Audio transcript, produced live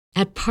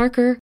At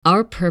Parker,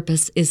 our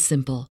purpose is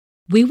simple.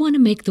 We want to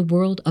make the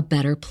world a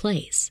better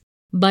place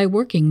by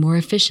working more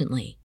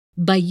efficiently,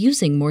 by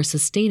using more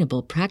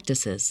sustainable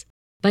practices,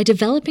 by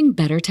developing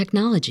better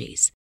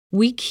technologies.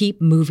 We keep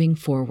moving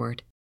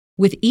forward.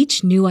 With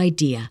each new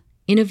idea,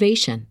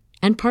 innovation,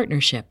 and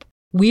partnership,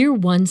 we're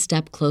one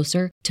step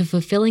closer to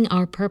fulfilling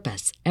our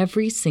purpose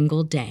every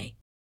single day.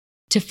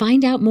 To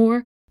find out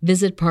more,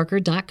 visit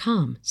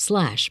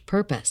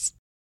parker.com/purpose.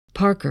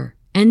 Parker,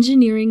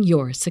 engineering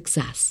your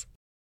success.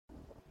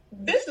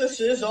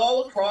 Businesses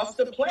all across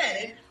the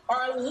planet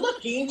are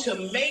looking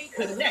to make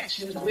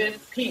connections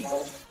with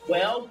people.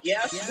 Well,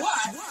 guess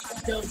what?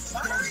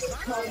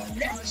 Divine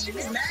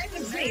Connection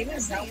magazine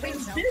is helping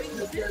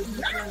businesses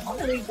not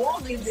only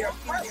walk in their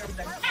purpose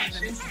and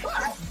passion,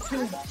 but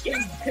to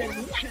get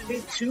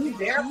connected to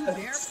their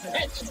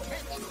potential.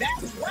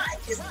 That's right.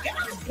 You've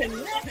got to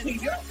connect to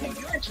your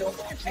potential,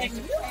 and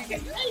you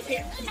can make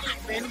it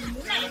happen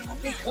now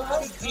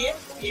because it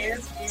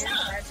is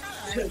time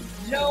to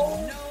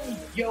know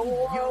your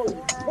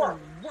worth.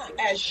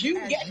 As you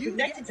get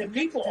connected to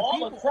people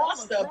all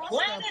across the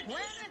planet,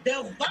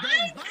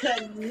 Divine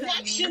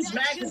Connections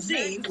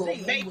magazine will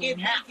make it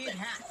happen.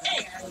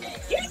 And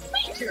get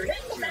featured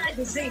in the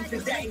magazine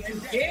today and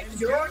get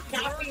your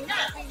copy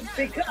now,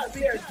 because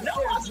there's no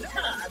other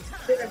time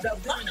than a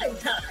divine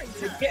time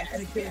to get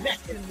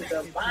connected to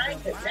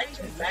Divine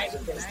Connections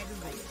magazine.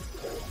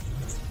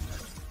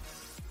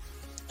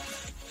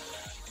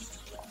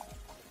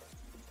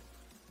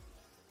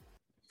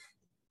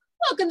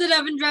 Welcome to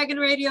Devon Dragon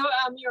Radio.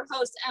 I'm your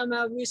host,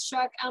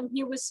 M.L.Ruscsak. I'm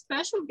here with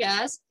special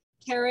guest,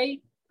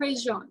 Cary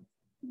Prejean.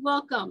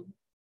 Welcome.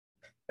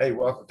 Hey,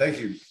 welcome. Thank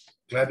you.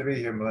 Glad to be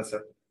here,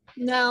 Melissa.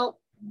 Now,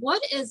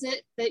 what is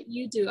it that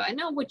you do? I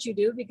know what you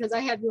do because I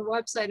have your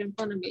website in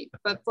front of me,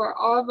 but for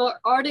our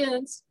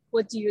audience,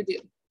 what do you do?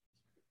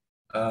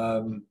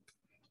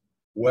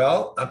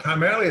 Well, I'm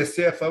primarily a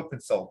CFO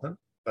consultant,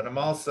 but I'm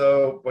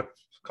also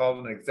what's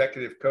called an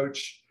executive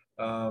coach.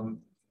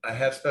 I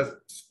have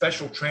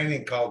special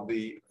training called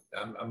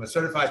I'm a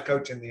certified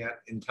coach in the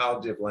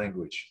ontology of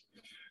language,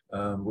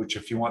 which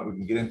if you want, we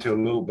can get into a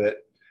little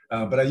bit.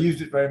 But I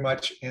used it very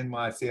much in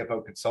my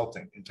CFO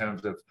consulting in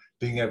terms of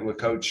being able to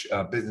coach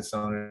business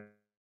owners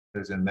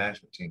and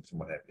management teams and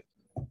what have you.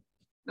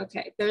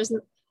 Okay,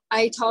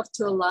 I talk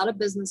to a lot of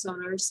business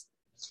owners.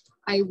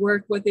 I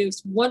work with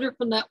this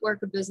wonderful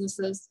network of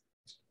businesses,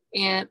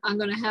 and I'm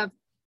going to have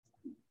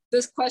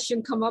this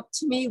question come up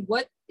to me.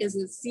 What is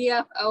a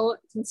CFO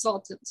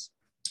consultant?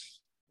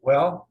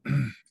 Well,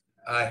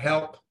 I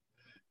help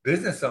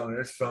business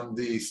owners from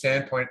the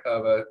standpoint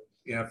of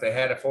if they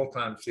had a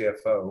full-time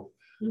CFO,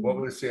 what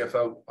would a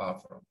CFO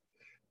offer them?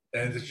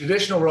 And the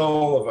traditional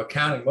role of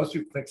accounting, most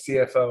people think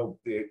CFO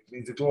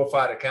means a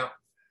glorified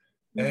accountant.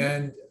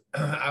 And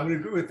I would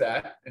agree with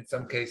that in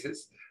some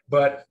cases.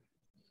 But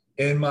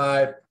in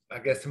my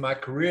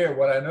career,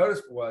 what I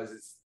noticed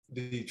is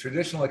the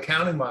traditional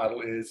accounting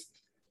model is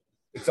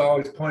it's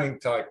always pointing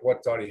to like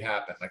what's already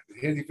happened. Like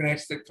here's your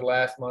financial statement for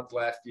last month,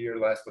 last year,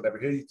 last whatever.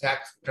 Here's your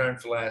tax return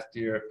for last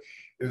year.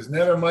 It was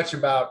never much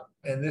about,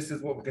 and this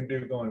is what we can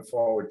do going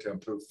forward to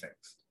improve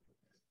things.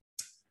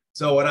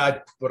 So what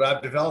I've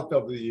developed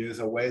over the years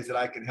are ways that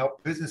I can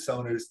help business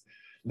owners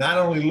not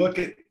only look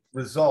at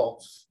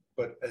results,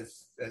 but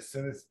as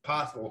soon as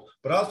possible,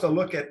 but also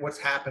look at what's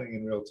happening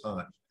in real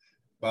time.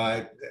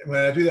 When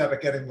I do that, by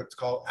getting what's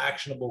called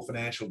actionable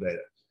financial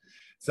data.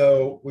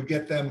 So we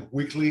get them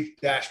weekly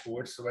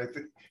dashboards. So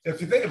if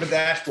you think of a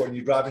dashboard and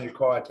you drive in your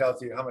car, it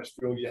tells you how much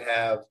fuel you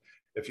have,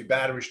 if your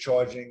battery's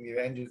charging,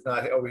 your engine's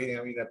not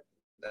overheating.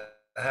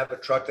 I have a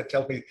truck that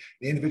tells me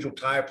the individual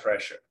tire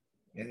pressure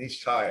in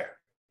each tire.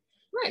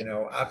 Right.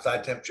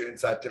 Outside temperature,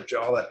 inside temperature,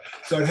 all that.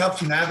 So it helps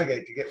you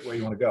navigate to get where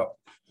you want to go.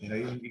 You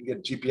can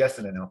get GPS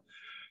in it now.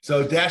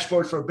 So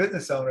dashboard for a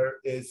business owner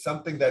is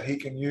something that he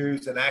can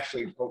use and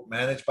actually, quote,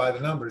 manage by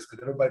the numbers,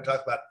 because everybody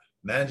talks about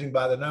managing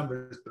by the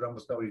numbers, but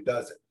almost nobody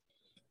does it.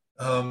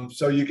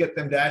 So you get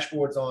them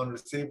dashboards on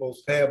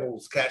receivables,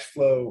 payables, cash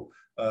flow,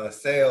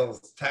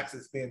 sales,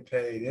 taxes being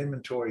paid,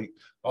 inventory,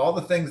 all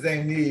the things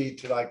they need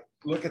to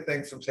look at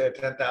things from, say, a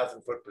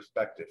 10,000 foot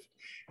perspective.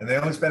 And they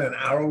only spend an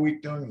hour a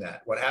week doing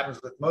that. What happens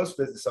with most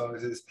business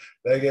owners is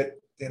they get,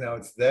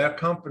 it's their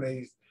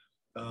companies,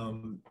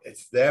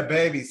 it's their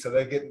baby, so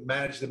they get to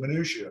manage the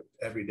minutia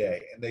every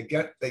day, and they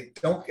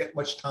don't get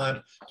much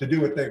time to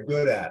do what they're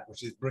good at,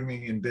 which is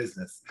bringing in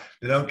business.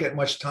 They don't get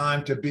much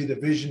time to be the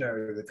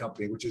visionary of the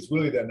company, which is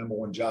really their number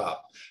one job.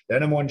 Their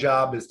number one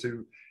job is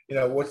to,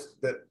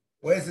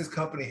 where's this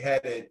company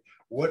headed?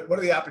 What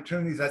are the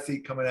opportunities I see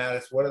coming at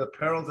us? What are the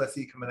perils I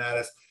see coming at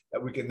us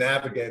that we can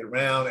navigate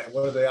around? And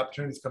what are the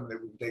opportunities coming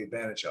that we can take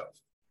advantage of?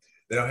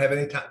 They don't have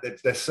any time.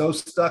 They're so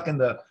stuck in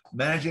the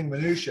managing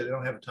minutia, they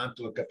don't have time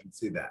to look up and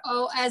see that.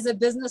 Oh, as a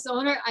business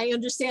owner, I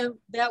understand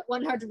that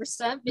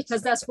 100%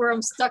 because that's where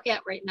I'm stuck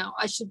at right now.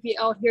 I should be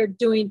out here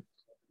doing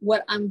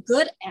what I'm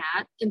good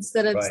at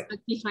instead of stuck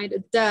behind a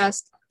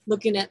desk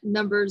looking at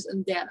numbers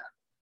and data.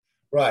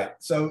 Right.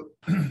 So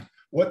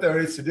what there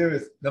is to do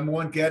is, number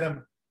one, get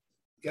them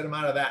get them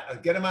out of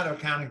that, get them out of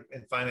accounting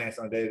and finance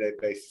on a day-to-day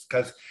basis.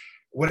 Because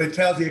what it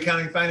tells the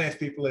accounting and finance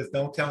people is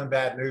don't tell him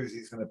bad news.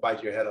 He's going to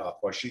bite your head off,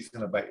 or she's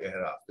going to bite your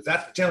head off. Because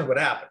that's generally what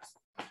happens.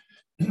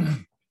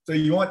 So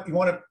you want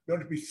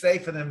to be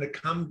safe for them to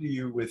come to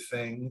you with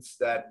things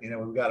that, you know,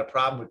 we've got a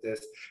problem with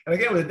this. And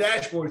again, with the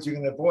dashboards, you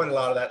can avoid a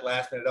lot of that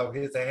last minute, oh,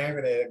 here's a hand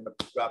grenade, I'm going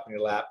to drop in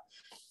your lap.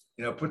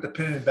 You know, put the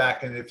pin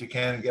back in if you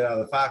can and get out of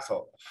the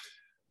foxhole.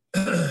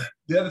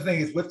 The other thing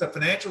is with the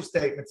financial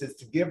statements is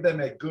to give them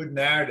a good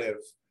narrative,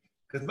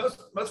 because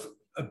most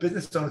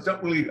business owners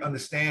don't really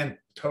understand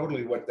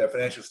totally what their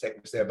financial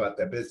statements say about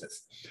their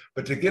business.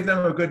 But to give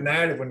them a good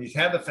narrative when you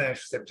have the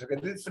financial statements, okay,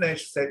 these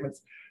financial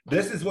statements,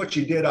 this is what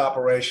you did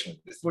operationally.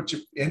 This is what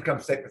your income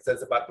statement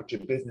says about what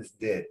your business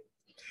did.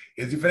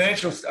 Is your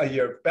financial,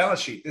 your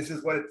balance sheet, this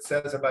is what it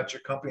says about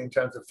your company in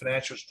terms of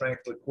financial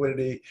strength,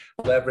 liquidity,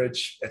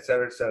 leverage, et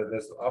cetera, et cetera.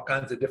 There's all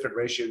kinds of different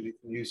ratios you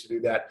can use to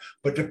do that,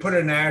 but to put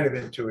a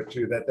narrative into it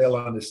too that they'll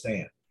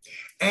understand.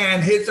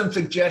 And here's some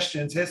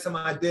suggestions, here's some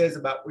ideas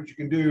about what you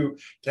can do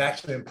to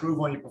actually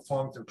improve on your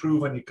performance,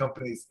 improve on your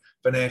company's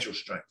financial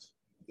strength,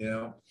 you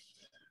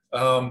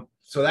know?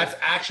 So that's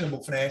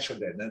actionable financial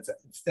data. That's,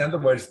 in other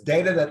words,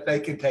 data that they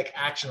can take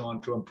action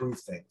on to improve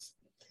things.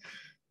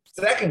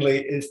 Secondly,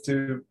 is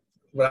to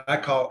what I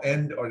call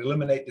end or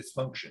eliminate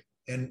dysfunction.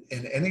 In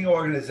any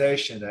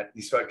organization that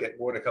you start getting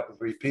more than a couple,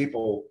 3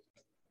 people,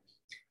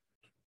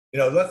 you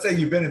know, let's say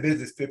you've been in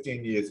business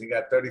 15 years, and you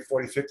got 30,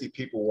 40, 50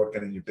 people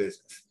working in your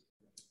business.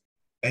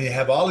 And you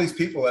have all these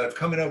people that have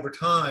come in over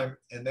time,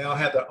 and they all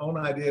have their own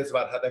ideas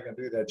about how they're going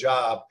to do their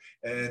job.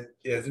 And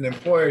as an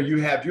employer,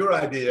 you have your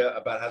idea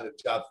about how the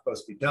job's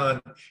supposed to be done.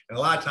 And a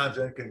lot of times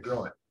they're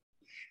incongruent.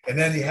 And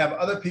then you have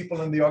other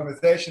people in the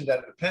organization that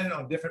are dependent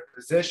on different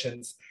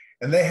positions,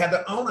 and they have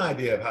their own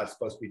idea of how it's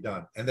supposed to be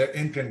done, and they're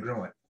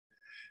incongruent.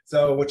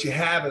 So what you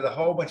have is a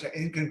whole bunch of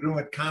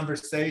incongruent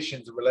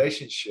conversations and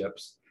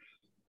relationships,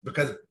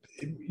 because,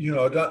 you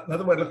know,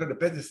 another way to look at the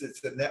business is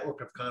the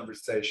network of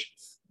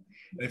conversations.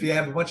 And if you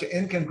have a bunch of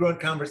incongruent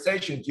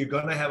conversations, you're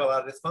going to have a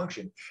lot of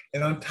dysfunction.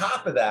 And on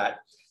top of that,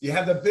 you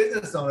have the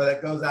business owner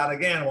that goes out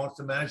again and wants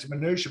to manage the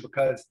minutia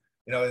because,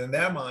 you know, in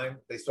their mind,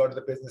 they started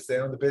the business, they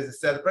own the business,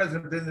 they're the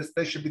president of the business,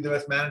 they should be the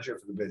best manager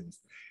for the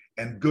business.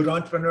 And good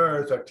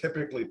entrepreneurs are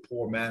typically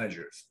poor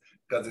managers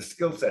because the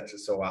skill sets are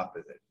so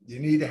opposite. You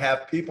need to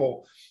have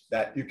people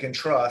that you can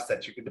trust,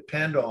 that you can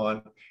depend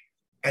on,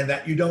 and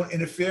that you don't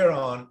interfere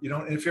on. You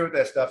don't interfere with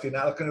that stuff. You're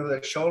not looking over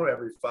their shoulder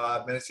every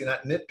 5 minutes. You're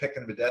not nitpicking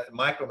them to death and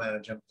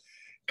micromanage them,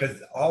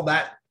 because all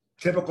that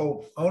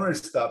typical owner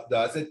stuff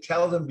does, it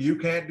tells them you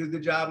can't do the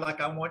job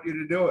like I want you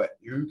to do it.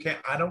 You can't,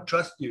 I don't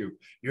trust you.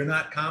 You're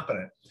not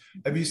competent.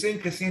 Have you seen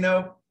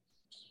Casino?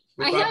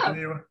 I have.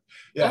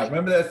 Yeah,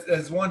 remember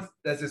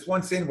there's this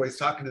one scene where he's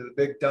talking to the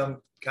big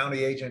dumb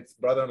county agent's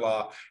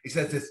brother-in-law. He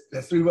says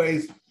there's 3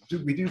 ways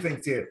we do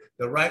things here: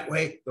 the right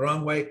way, the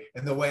wrong way,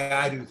 and the way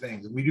I do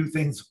things. And we do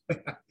things,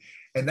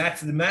 and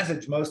that's the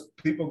message most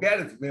people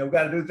get is, you know, we've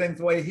got to do things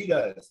the way he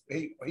does,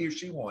 he or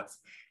she wants.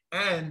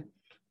 And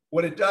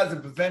what it does,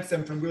 it prevents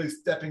them from really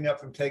stepping up,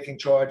 from taking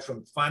charge,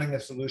 from finding a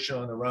solution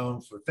on their own,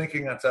 for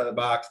thinking outside the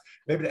box,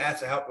 maybe to ask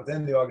for help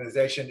within the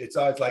organization. It's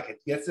always like,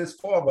 it gets this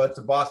far, but it's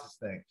the boss's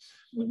thing.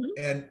 Mm-hmm.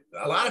 And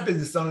a lot of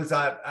business owners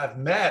I've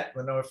met,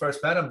 when I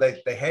first met them,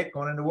 they hate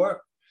going into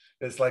work.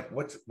 It's like,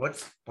 what's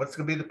going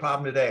to be the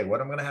problem today? What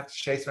I'm going to have to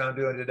chase around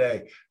doing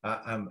today?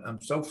 I'm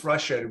so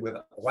frustrated with,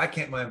 why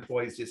can't my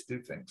employees just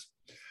do things?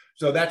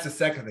 So that's the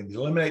second thing.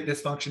 Eliminate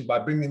dysfunction by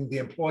bringing the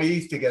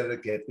employees together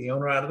to get the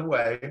owner out of the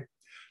way.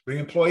 Bring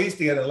employees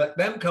together, let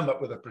them come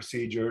up with a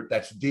procedure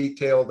that's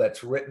detailed,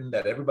 that's written,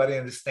 that everybody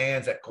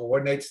understands, that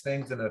coordinates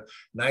things in a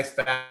nice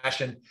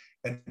fashion.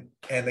 And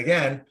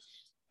again,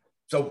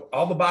 so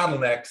all the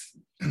bottlenecks,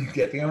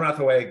 get the owner out of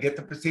the way, get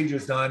the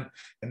procedures done,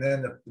 and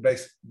then the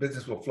base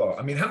business will flow.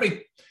 I mean,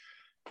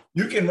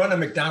 you can run a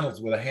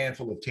McDonald's with a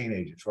handful of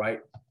teenagers,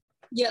 right?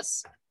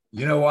 Yes.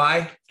 You know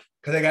why?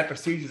 Because they got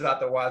procedures out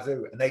the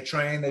wazoo, and they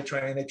train, they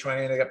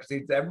got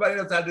procedures. Everybody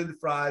knows how to do the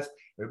fries.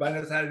 Everybody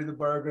knows how to do the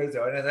burgers.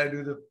 Everybody knows how to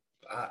do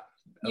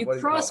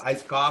the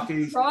iced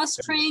coffees.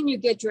 Cross-train, you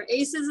get your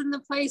aces in the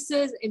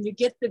places, and you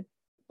get the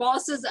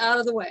bosses out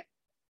of the way.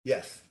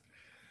 Yes.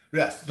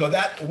 Yes. So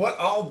that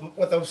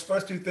what those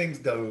first 2 things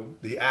do,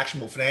 the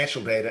actionable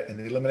financial data and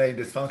the eliminating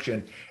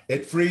dysfunction,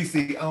 it frees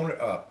the owner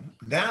up.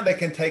 Now they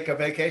can take a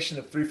vacation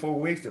of 3-4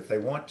 weeks if they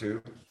want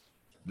to.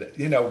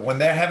 You know, when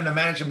they're having to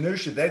manage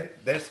minutia,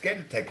 they're scared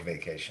to take a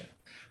vacation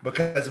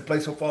because the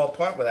place will fall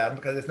apart without them,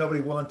 because there's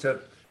nobody willing to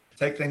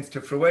take things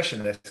to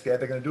fruition. They're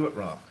scared they're going to do it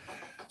wrong.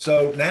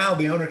 So now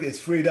the owner is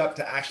freed up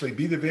to actually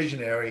be the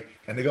visionary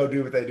and to go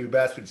do what they do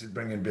best, which is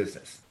bring in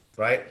business,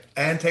 right?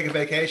 And take a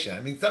vacation.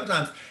 I mean,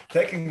 sometimes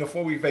taking a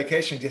 4-week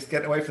vacation, just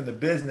getting away from the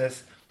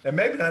business and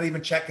maybe not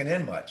even checking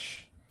in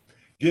much,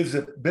 gives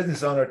the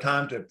business owner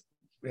time to,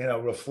 you know,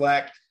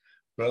 reflect,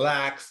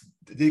 relax,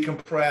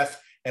 decompress,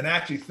 and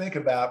actually think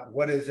about,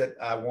 what is it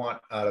I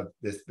want out of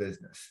this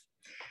business?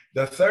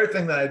 The third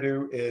thing that I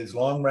do is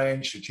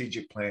long-range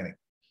strategic planning.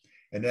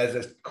 And there's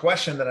a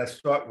question that I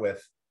start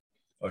with,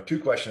 or 2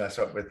 questions I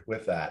start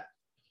with that.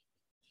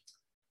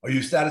 Are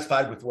you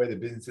satisfied with the way the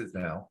business is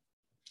now?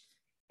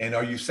 And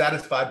are you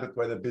satisfied with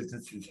where the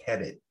business is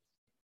headed?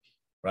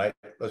 Right?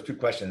 Those two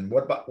questions.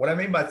 What I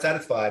mean by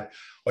satisfied,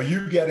 are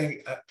you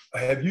getting,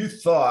 have you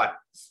thought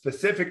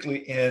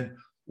specifically in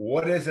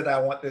what is it I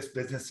want this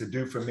business to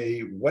do for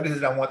me? What is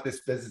it I want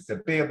this business to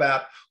be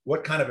about?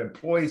 What kind of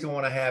employees do I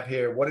want to have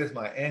here? What is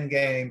my end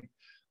game?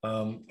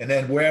 And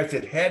then where is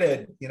it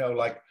headed? You know,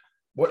 like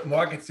what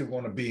markets do you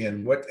want to be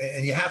in?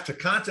 And you have to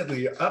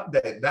constantly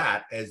update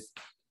that as,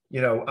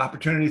 you know,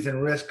 opportunities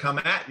and risks come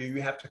at you.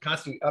 You have to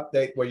constantly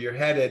update where you're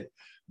headed,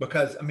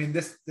 because I mean,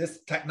 this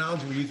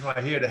technology we're using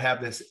right here to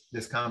have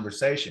this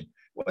conversation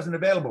wasn't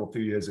available a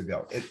few years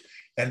ago. If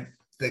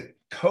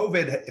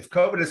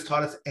COVID has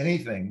taught us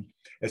anything,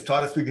 it's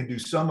taught us we can do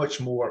so much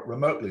more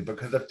remotely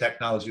because of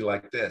technology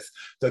like this.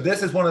 So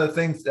this is one of the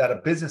things that a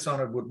business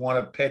owner would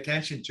want to pay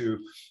attention to.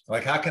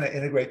 Like, how can I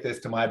integrate this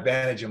to my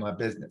advantage in my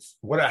business?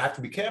 What do I have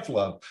to be careful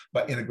of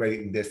by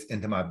integrating this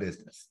into my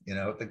business? You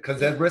know,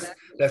 because there's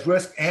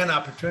risk and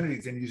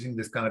opportunities in using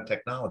this kind of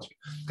technology.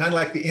 Kind of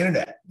like the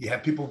internet. You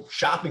have people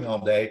shopping all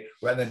day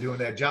rather than doing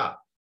their job.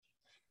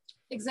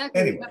 Exactly.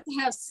 Anyway. You have to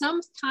have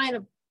some kind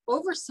of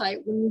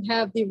oversight when you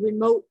have the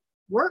remote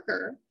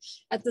worker.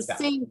 At the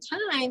same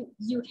time,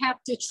 you have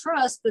to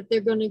trust that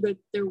they're going to get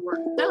their work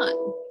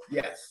done.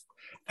 Yes.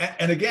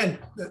 And again,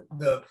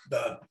 the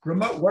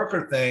remote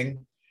worker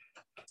thing,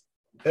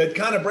 it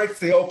kind of breaks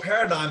the old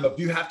paradigm of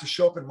you have to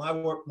show up in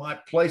my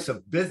place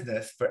of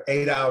business for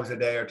 8 hours a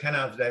day or 10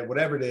 hours a day,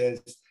 whatever it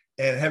is,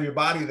 and have your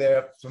body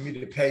there for me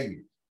to pay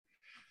you.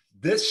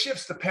 This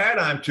shifts the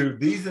paradigm to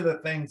these are the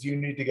things you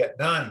need to get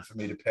done for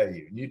me to pay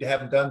you. You need to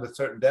have them done with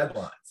certain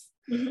deadlines.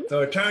 Mm-hmm. So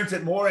it turns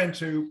it more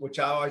into, which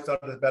I always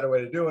thought was a better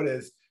way to do it,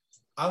 is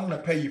I'm going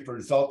to pay you for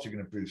results you're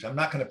going to produce. I'm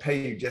not going to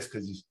pay you just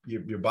because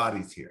your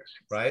body's here,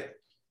 right?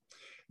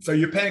 So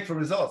you're paying for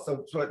results.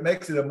 So it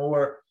makes it a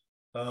more,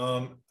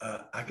 I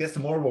guess, a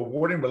more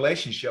rewarding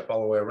relationship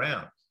all the way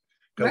around.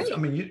 Because right.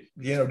 I mean,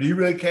 you know, do you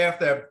really care if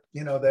they're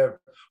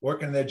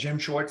working in their gym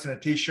shorts and a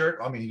t-shirt?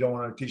 I mean, you don't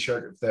want a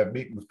t-shirt if they're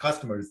meeting with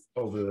customers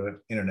over the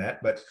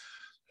internet, but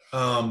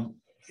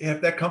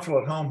if they're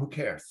comfortable at home, who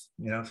cares?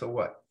 You know, so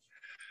what?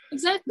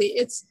 Exactly.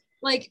 It's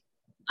like,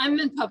 I'm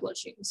in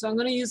publishing, so I'm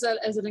going to use that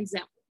as an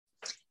example.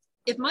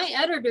 If my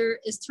editor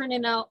is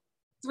turning out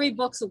 3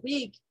 books a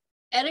week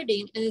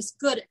editing and it's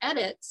good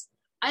edits,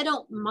 I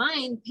don't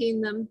mind paying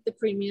them the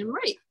premium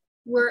rate.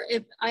 Where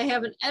if I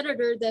have an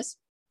editor that's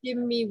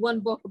giving me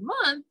 1 book a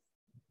month,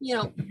 you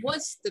know,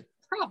 what's the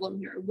problem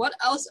here? What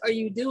else are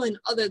you doing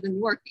other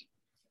than working?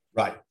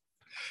 Right.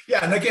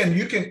 Yeah, and again,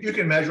 you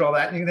can measure all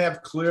that, and you can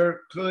have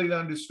clearly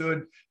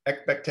understood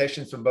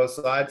expectations from both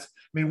sides. I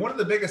mean, one of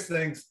the biggest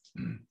things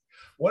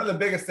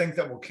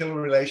that will kill a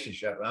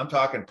relationship, and I'm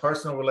talking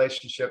personal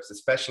relationships,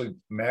 especially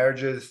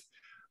marriages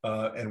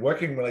and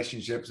working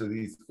relationships, are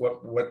these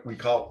what we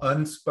call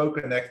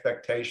unspoken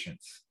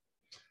expectations.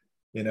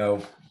 You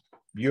know,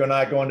 you and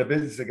I go into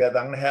business together.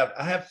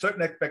 I have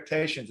certain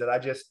expectations that I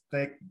just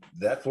think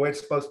that's the way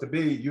it's supposed to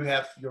be. You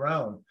have your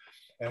own.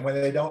 And when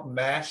they don't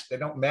match,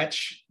 mm-hmm.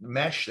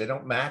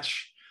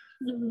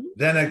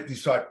 Then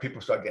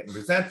people start getting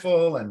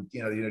resentful, and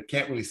you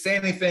can't really say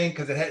anything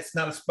because it's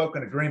not a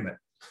spoken agreement.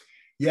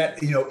 Yet,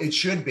 it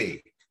should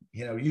be.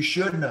 You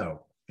should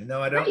know.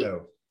 I don't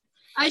know.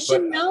 I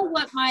should know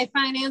what my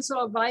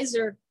financial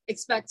advisor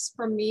expects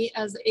from me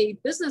as a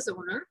business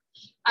owner.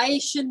 I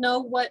should know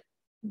what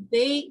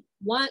they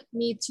want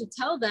me to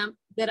tell them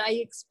that I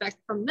expect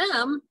from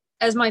them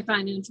as my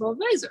financial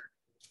advisor.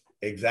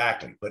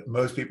 Exactly. But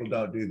most people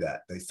don't do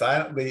that. They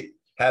silently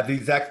have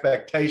these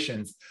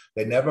expectations.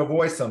 They never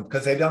voice them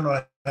because they don't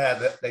know how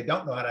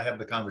to have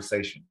the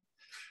conversation.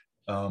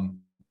 Most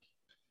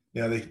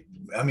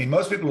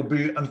people will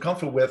be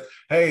uncomfortable with,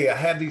 hey, I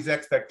have these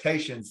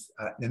expectations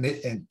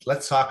and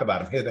let's talk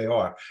about them. Here they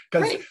are.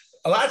 Because right.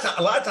 a lot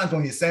of times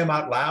when you say them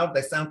out loud,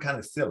 they sound kind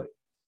of silly.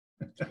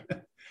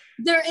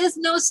 There is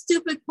no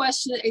stupid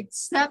question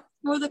except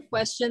for the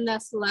question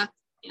that's left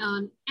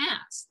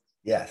unasked.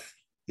 Yes.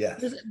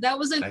 Yes. That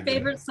was a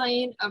favorite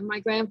saying of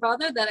my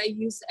grandfather that I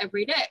use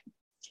every day.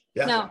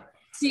 Yeah. Now,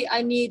 see,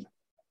 I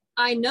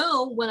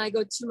know when I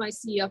go to my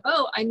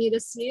CFO, I need a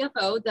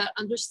CFO that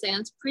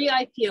understands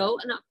pre-IPO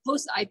and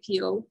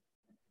post-IPO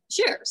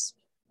shares.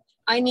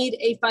 I need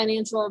a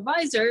financial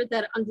advisor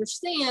that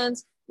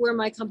understands where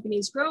my company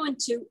is growing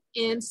to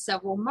in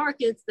several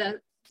markets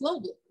that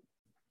globally.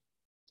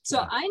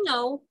 So I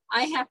know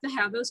I have to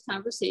have those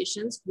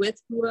conversations with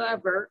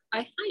whoever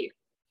I hire.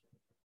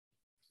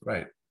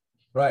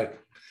 Right.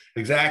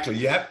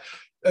 Exactly. A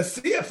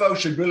CFO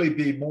should really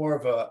be more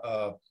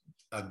of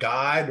a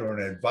guide or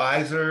an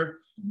advisor,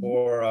 mm-hmm.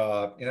 or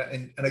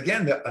and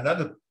again,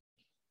 another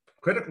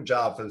critical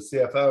job for the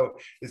CFO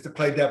is to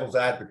play devil's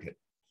advocate.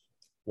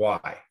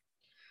 Why?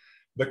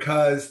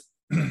 Because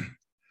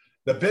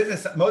most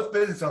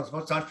business owners,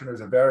 most entrepreneurs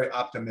are very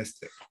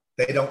optimistic.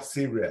 They don't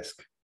see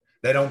risk.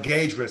 They don't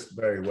gauge risk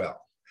very well.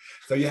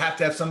 So you have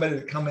to have somebody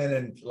to come in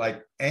and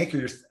like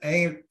anchor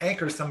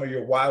some of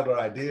your wilder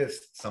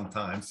ideas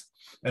sometimes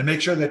and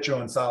make sure that you're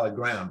on solid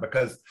ground,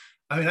 because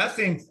I mean, I've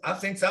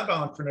seen some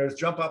entrepreneurs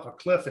jump off a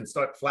cliff and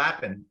start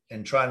flapping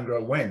and try and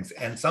grow wings.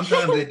 And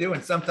sometimes they do,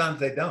 and sometimes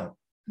they don't.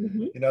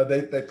 Mm-hmm. You know,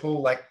 they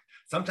pull like,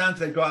 sometimes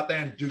they go out there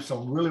and do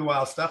some really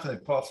wild stuff and they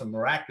pull some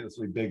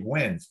miraculously big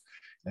wins.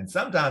 And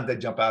sometimes they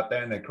jump out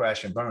there and they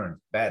crash and burn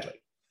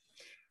badly.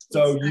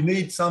 So you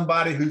need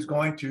somebody who's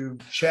going to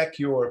check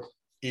your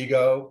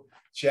ego,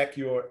 check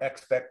your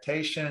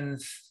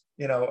expectations,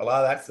 you know, a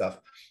lot of that stuff.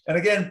 And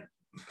again,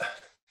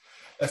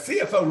 a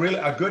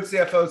good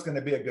CFO is going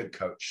to be a good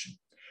coach.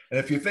 And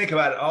if you think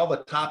about it, all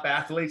the top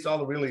athletes, all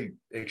the really,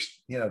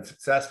 you know,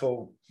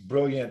 successful,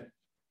 brilliantly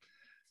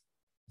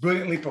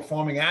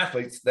performing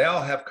athletes, they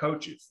all have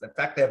coaches. In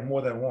fact, they have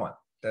more than one.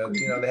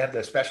 You know, they have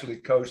their specialty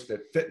coach,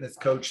 their fitness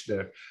coach,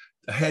 their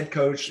head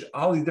coach,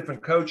 all these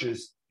different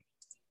coaches.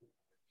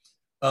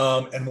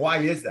 And why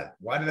is that?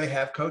 Why do they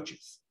have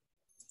coaches?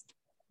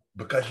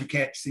 Because you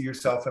can't see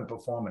yourself in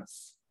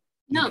performance.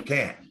 No, you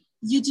can't.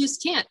 You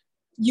just can't.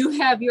 You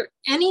have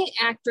any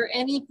actor,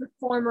 any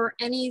performer,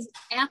 any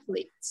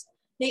athletes,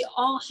 they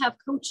all have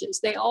coaches.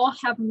 They all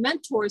have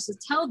mentors to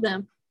tell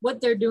them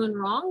what they're doing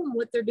wrong,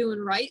 what they're doing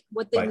right,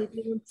 what they need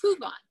to improve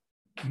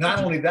on.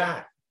 Not only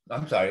that,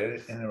 I'm sorry, I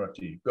didn't interrupt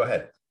you. Go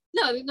ahead.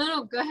 No,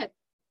 go ahead.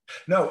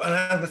 No, and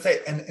I was going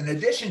to say, and in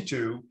addition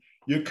to,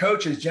 your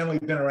coach has generally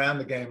been around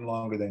the game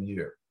longer than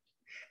you.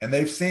 And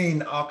they've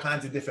seen all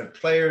kinds of different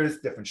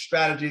players, different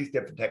strategies,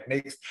 different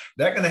techniques.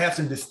 They're going to have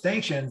some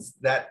distinctions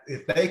that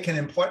if they can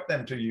import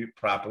them to you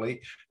properly,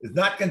 it's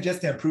not going to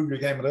just improve your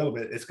game a little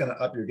bit, it's going to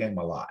up your game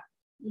a lot.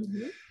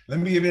 Mm-hmm. Let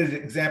me give you an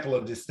example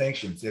of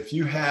distinctions. If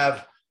you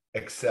have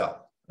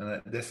Excel, and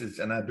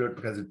I do it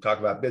because we talk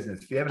about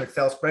business. If you have an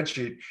Excel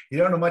spreadsheet, you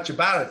don't know much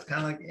about it. It's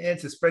kind of like,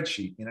 it's a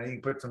spreadsheet. You know, you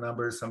can put some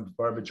numbers, some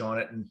verbiage on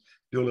it and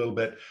do a little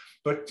bit,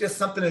 but just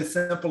something as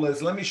simple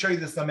as, let me show you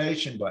the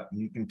summation button.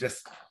 You can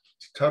just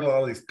total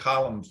all these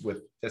columns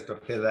with just a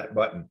hit of that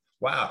button.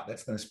 Wow,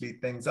 that's going to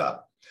speed things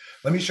up.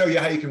 Let me show you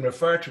how you can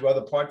refer to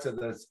other parts of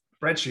the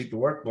spreadsheet, the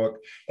workbook,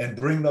 and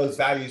bring those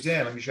values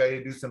in. Let me show you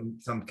how to do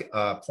some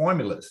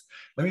formulas.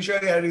 Let me show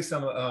you how to do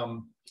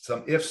some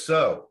if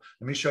so.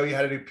 Let me show you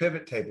how to do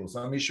pivot tables.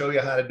 Let me show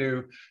you how to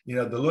do, you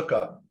know, the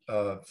lookup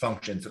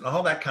functions and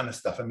all that kind of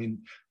stuff. I mean,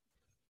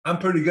 I'm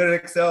pretty good at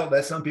Excel.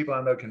 There's some people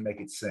I know can make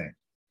it sing.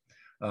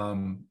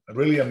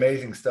 Really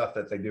amazing stuff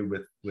that they do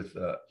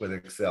with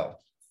Excel.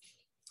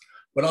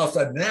 But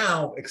also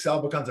now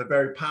Excel becomes a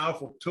very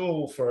powerful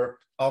tool for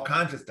all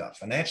kinds of stuff.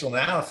 Financial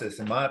analysis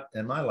in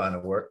my line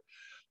of work,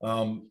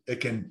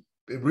 it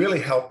really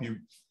help you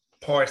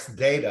parse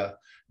data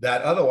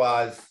that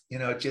otherwise, you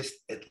know,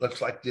 it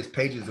looks like just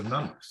pages of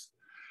numbers.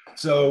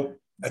 So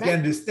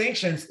again,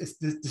 distinctions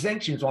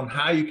on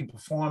how you can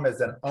perform as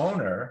an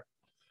owner.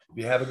 If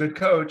you have a good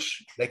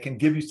coach, they can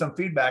give you some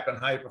feedback on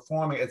how you're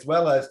performing, as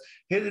well as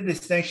here's a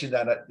distinction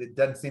that it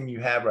doesn't seem you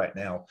have right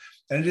now.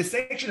 And a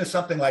distinction is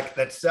something like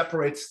that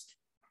separates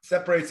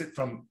it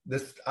from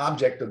this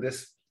object of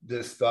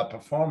this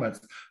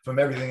performance from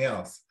everything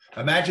else.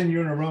 Imagine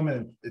you're in a room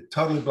and it's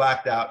totally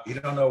blacked out. You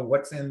don't know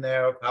what's in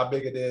there, how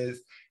big it is.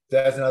 If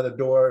there's another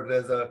door, if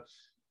there's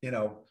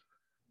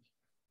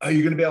are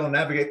you going to be able to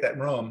navigate that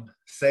room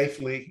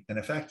safely and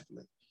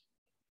effectively?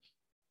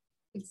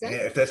 Exactly.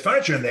 If there's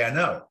furniture in there,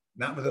 no.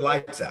 Not with the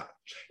lights out.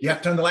 You have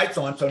to turn the lights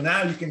on. So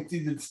now you can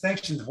see the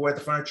distinctions of where the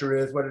furniture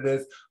is, what it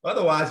is.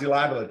 Otherwise, you're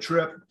liable to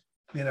trip,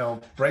 you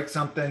know, break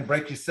something,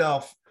 break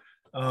yourself,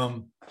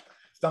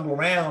 stumble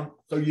around.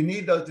 So you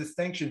need those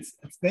distinctions.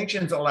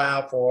 Distinctions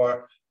allow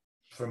for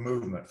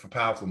movement, for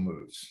powerful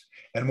moves.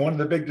 And one of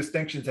the big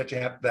distinctions that you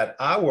have, that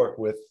I work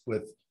with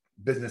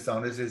business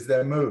owners, is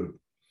their mood.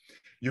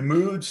 Your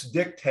moods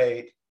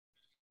dictate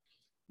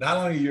not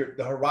only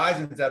the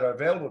horizons that are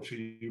available to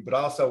you, but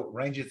also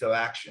ranges of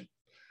action.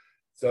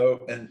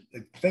 So, and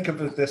think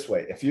of it this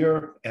way: if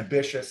you're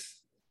ambitious,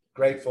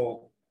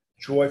 grateful,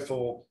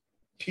 joyful,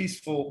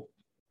 peaceful,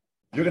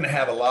 you're going to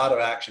have a lot of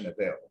action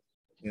available,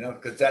 you know,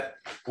 because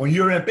when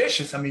you're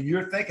ambitious, I mean,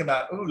 you're thinking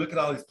about, oh, look at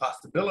all these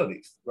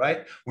possibilities,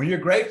 right? When you're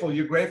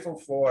grateful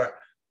for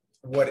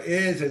what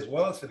is as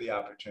well as for the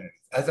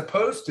opportunities, as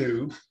opposed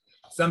to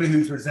somebody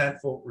who's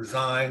resentful,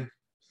 resigned,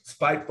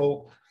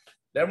 spiteful.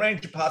 That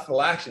range of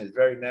possible action is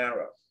very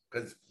narrow,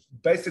 because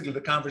basically the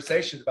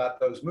conversation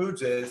about those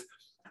moods is,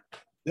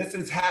 this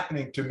is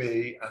happening to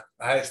me.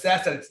 I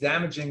assess that it's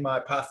damaging my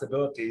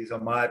possibilities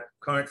or my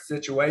current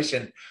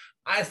situation.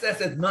 I assess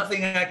there's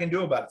nothing I can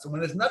do about it. So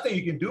when there's nothing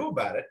you can do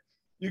about it,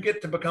 you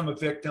get to become a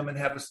victim and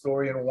have a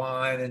story and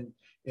whine, and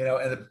you know,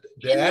 and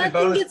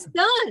nothing gets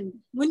done.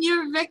 When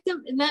you're a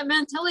victim in that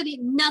mentality,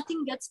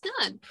 nothing gets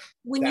done.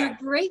 When you're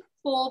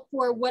grateful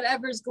for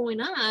whatever's going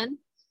on,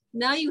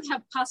 now you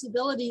have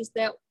possibilities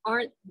that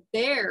aren't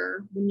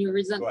there when you're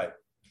resentful. Right.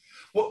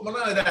 Well, not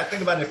only that,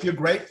 think about it. If you're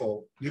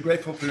grateful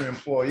for your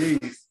employees,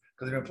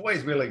 because your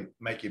employees really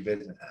make your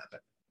business happen,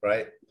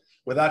 right?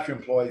 Without your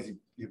employees,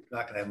 you're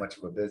not going to have much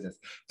of a business.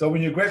 So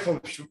when you're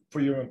grateful for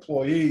your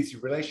employees,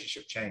 your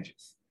relationship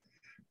changes.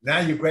 Now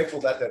you're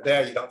grateful that they're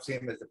there. You don't see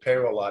them as the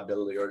payroll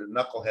liability or the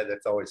knucklehead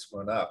that's always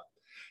screwing up.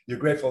 You're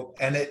grateful,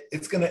 and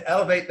it's going to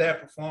elevate their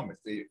performance.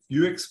 If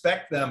you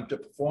expect them to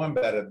perform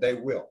better, they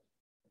will.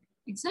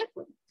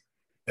 Exactly.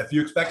 If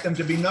you expect them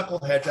to be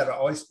knuckleheads that are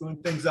always screwing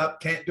things up,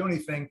 can't do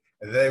anything,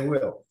 they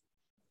will.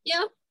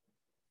 Yeah.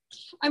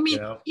 I mean,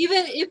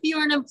 even if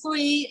you're an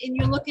employee and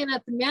you're looking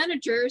at the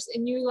managers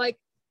and you're like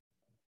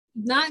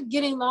not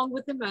getting along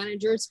with the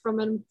managers from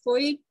an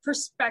employee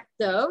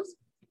perspective,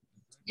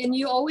 and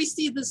you always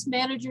see this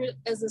manager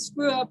as a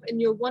screw up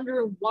and you're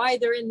wondering why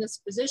they're in this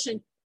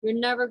position, you're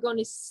never going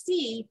to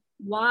see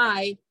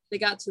why they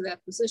got to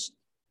that position.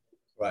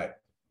 Right.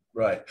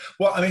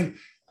 Well, I mean,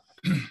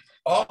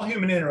 all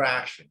human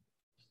interaction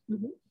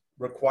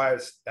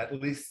requires at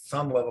least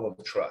some level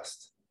of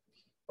trust,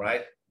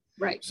 right?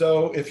 Right.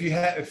 So if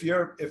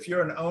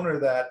you're an owner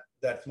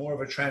that's more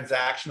of a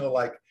transactional,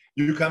 like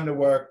you come to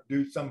work,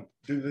 do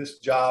this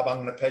job,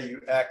 I'm going to pay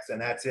you X and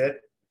that's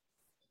it.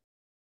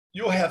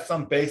 You'll have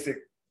some basic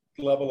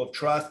level of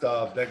trust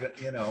of,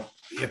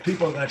 if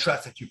people are going to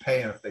trust that you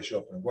pay them if they show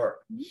up and work.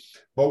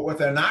 But what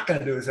they're not going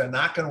to do is they're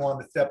not going to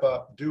want to step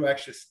up, do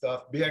extra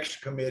stuff, be extra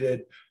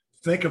committed,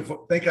 think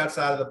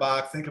outside of the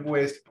box, think of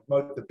ways to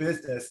promote the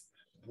business.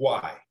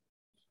 Why?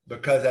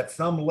 Because at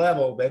some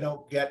level, they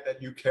don't get that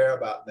you care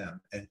about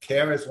them. And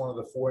care is one of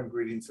the 4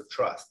 ingredients of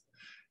trust.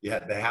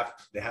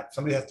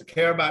 Somebody has to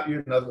care about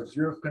you. In other words,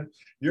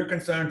 your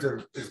concerns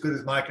are as good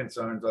as my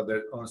concerns, or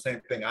they're on the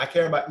same thing. I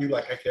care about you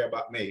like I care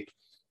about me.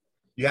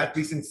 You have to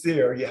be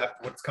sincere.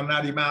 What's coming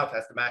out of your mouth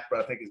has to match what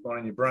I think is going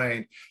on in your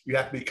brain. You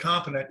have to be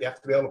competent. You have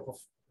to be able to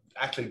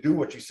actually do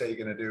what you say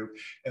you're going to do.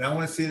 And I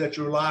want to see that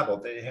you're reliable,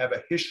 that you have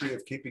a history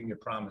of keeping your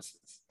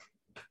promises.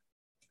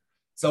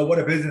 So what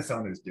do business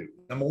owners do?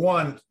 Number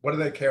one, what do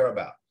they care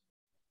about?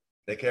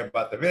 They care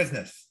about the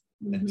business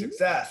and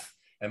success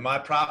and my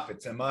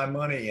profits and my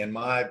money and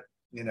my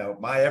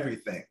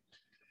everything.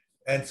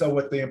 And so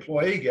what the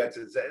employee gets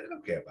is they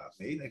don't care about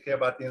me. They care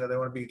about, they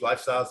want to be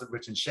lifestyles of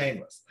rich and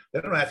shameless.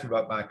 They don't ask me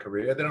about my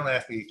career. They don't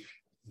ask me,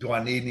 do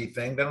I need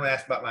anything? They don't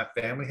ask about my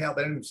family. Hell,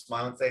 they don't even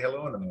smile and say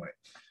hello in the morning.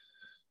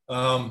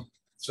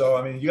 So,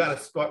 I mean, you got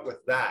to start with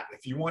that.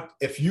 If you want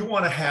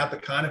to have the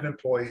kind of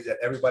employees that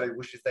everybody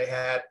wishes they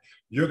had,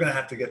 you're going to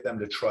have to get them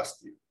to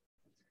trust you.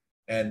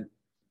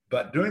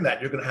 But doing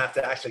that, you're going to have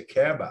to actually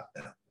care about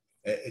them.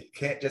 It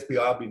can't just be,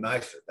 I'll be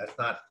nicer.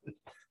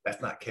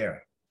 That's not caring.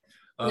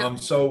 No.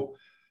 So,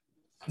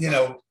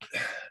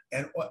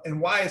 and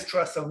why is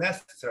trust so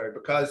necessary?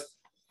 Because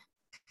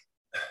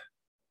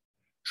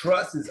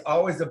trust is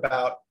always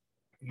about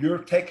you're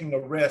taking a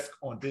risk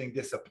on being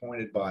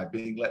disappointed by,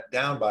 being let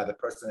down by the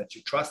person that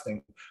you're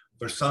trusting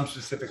for some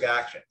specific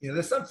action.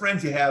 There's some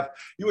friends you have,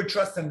 you would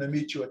trust them to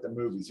meet you at the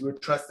movies. You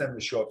would trust them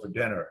to show up for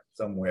dinner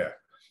somewhere,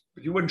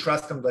 but you wouldn't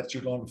trust them to let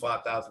you loan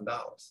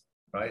 $5,000,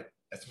 right?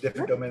 That's a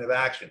different domain of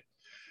action.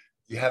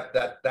 You have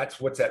that's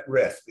what's at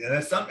risk.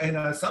 And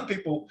some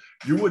people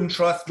you wouldn't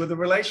trust with a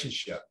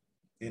relationship,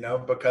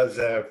 because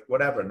they're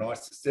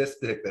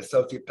narcissistic, they're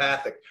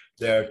sociopathic,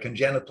 they're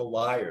congenital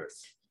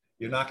liars.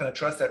 You're not going to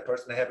trust that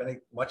person to have any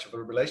much of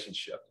a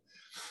relationship.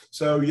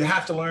 So you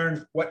have to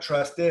learn what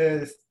trust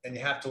is, and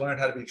you have to learn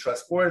how to be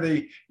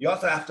trustworthy. You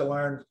also have to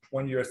learn,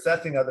 when you're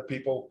assessing other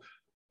people,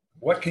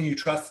 what can you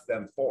trust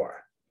them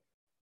for?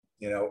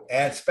 And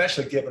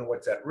especially given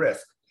what's at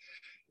risk.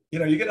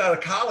 You get out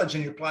of college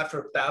and you apply for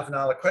a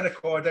 $1,000 credit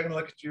card, they're going to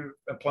look at your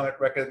employment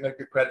record, look at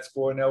your credit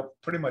score, and they'll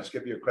pretty much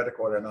give you a credit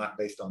card or not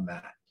based on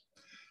that.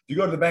 If you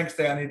go to the bank and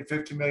say, I need a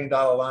 $50 million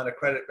line of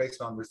credit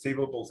based on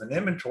receivables and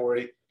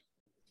inventory,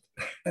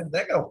 and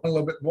they're going to want a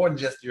little bit more than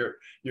just your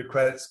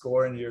credit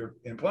score and your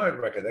employment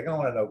record. They're going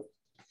to want to know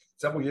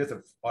several years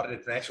of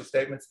audited financial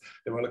statements.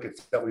 They want to look at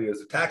several years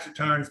of tax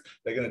returns.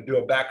 They're going to do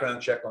a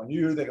background check on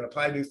you. They're going to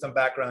probably do some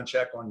background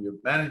check on your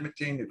management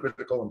team, your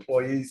critical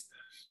employees,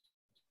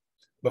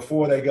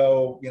 before they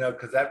go,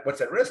 because what's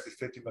at risk is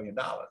 $50 million.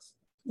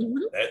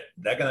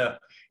 They're going to,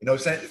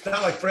 it's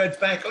not like Fred's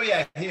Bank. Oh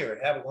yeah, here,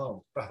 have a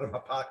loan out of my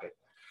pocket.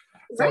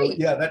 So Right.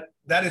 yeah,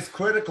 that is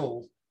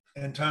critical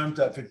in terms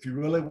of, if you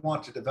really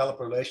want to develop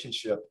a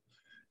relationship,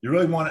 you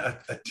really want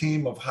a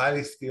team of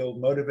highly skilled,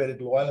 motivated,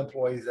 loyal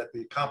employees that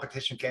the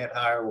competition can't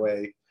hire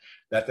away,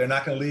 that they're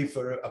not going to leave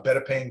for a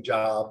better paying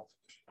job,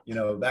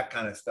 that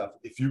kind of stuff.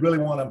 If you really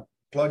want them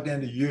plugged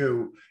into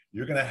you,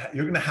 you're going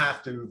to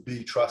have to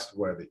be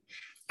trustworthy.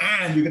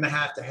 And you're going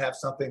to have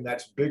something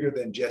that's bigger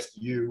than just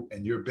you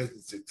and your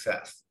business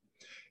success.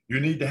 You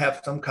need to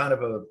have some kind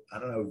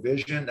of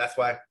vision. That's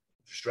why I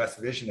stress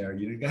visionary.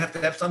 You're going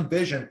to have some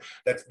vision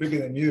that's bigger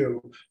than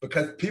you,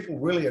 because people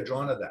really are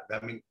drawn to that.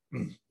 I mean,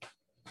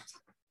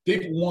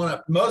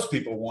 most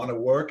people want to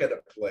work at a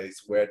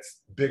place where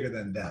it's bigger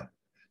than them.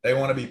 They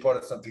want to be part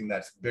of something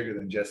that's bigger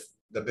than just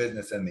the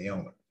business and the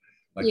owner.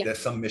 Like there's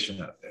some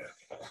mission out there.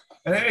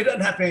 And it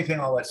doesn't have to be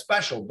anything all that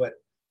special, but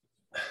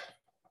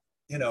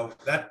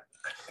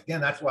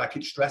that's why I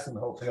keep stressing the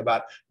whole thing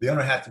about the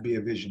owner has to be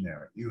a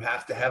visionary. You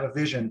have to have a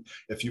vision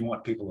if you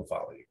want people to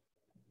follow you.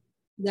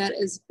 That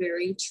is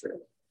very true.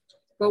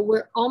 But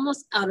we're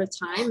almost out of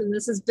time, and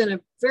this has been a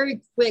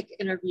very quick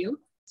interview.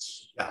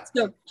 Yeah.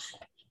 So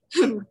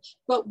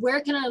But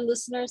where can our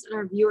listeners and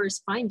our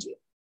viewers find you?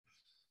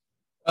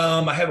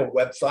 I have a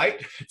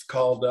website. It's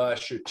called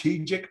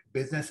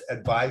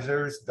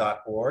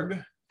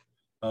strategicbusinessadvisors.org.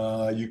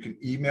 You can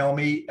email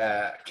me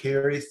at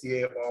Cary,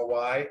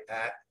 Cary,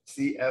 at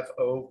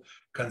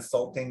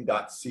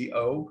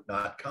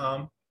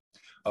cfoconsulting.co.com.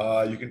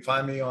 You can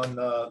find me on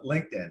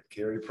LinkedIn,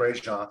 Cary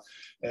Prejean,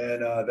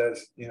 and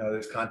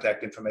there's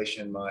contact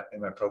information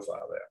in my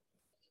profile there.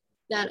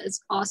 That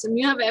is awesome.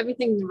 You have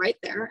everything right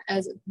there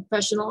as a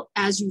professional,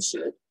 as you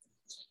should.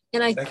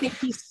 And I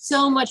thank you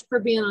so much for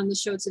being on the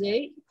show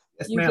today.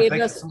 Yes, you ma'am. gave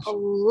Thank us you so much. a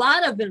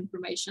lot of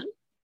information.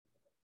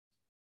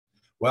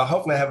 Well,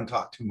 hopefully I haven't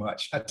talked too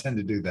much. I tend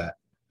to do that.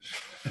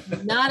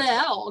 Not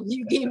at all.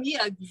 You gave me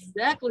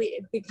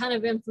exactly the kind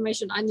of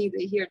information I need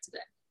to hear today.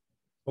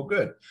 Well,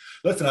 good.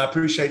 Listen, I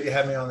appreciate you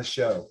having me on the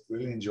show.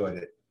 Really enjoyed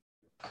it.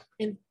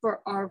 And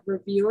for our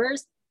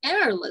reviewers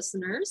and our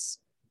listeners,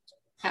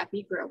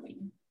 happy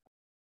growing.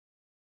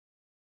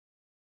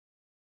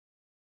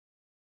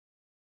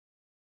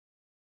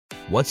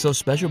 What's so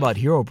special about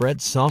Hero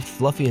Bread's soft,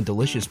 fluffy, and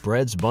delicious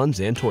breads, buns,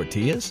 and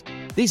tortillas?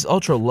 These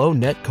ultra-low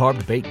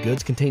net-carb baked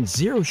goods contain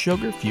zero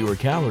sugar, fewer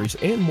calories,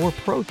 and more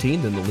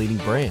protein than the leading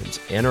brands,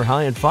 and are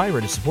high in fiber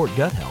to support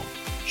gut health.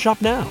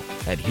 Shop now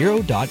at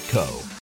Hero.co.